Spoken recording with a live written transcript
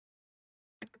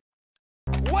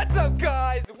What's up,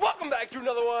 guys? Welcome back to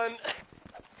another one.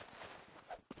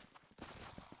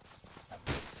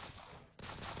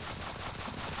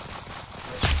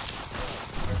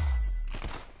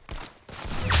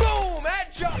 Boom!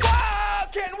 Headshot! Wow!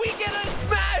 Can we get a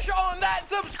smash on that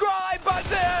subscribe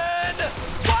button?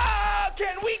 Wow!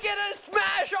 Can we get a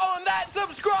smash on that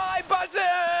subscribe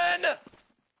button?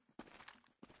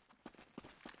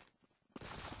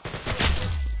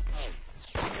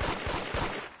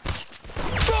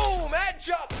 Boom!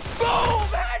 Headshot! Boom!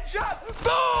 Headshot!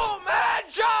 Boom!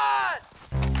 Headshot!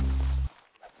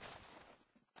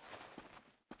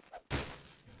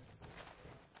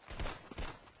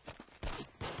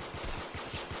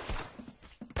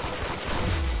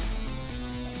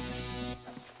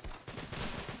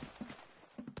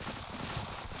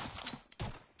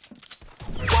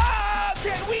 Wow!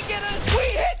 Can we get a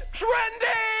sweet hit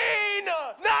trending?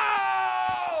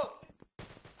 No!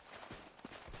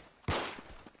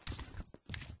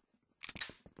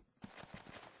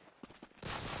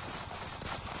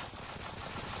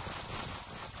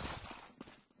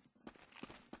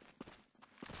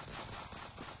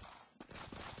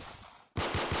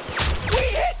 We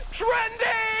hit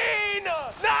trending! No!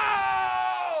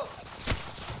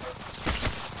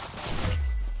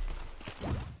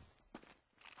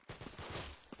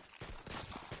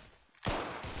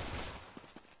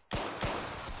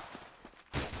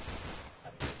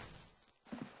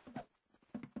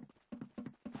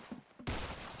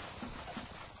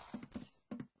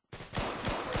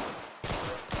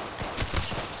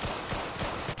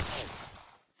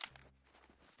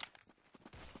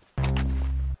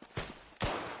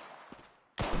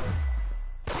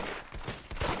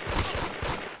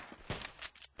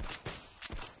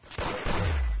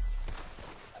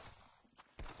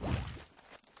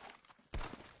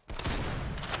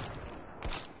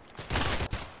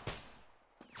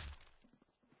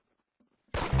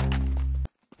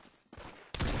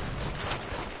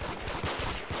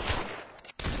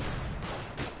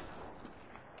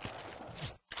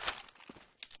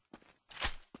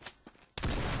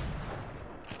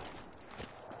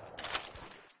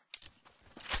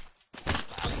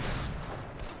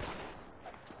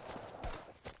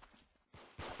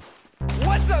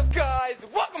 What's up, guys?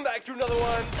 Welcome back to another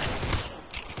one.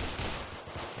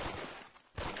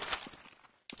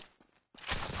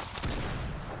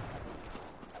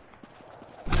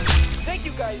 Thank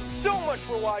you guys so much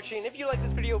for watching. If you like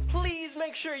this video, please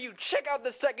make sure you check out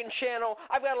the second channel.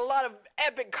 I've got a lot of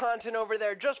epic content over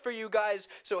there just for you guys,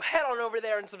 so head on over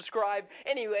there and subscribe.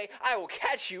 Anyway, I will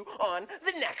catch you on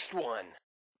the next one.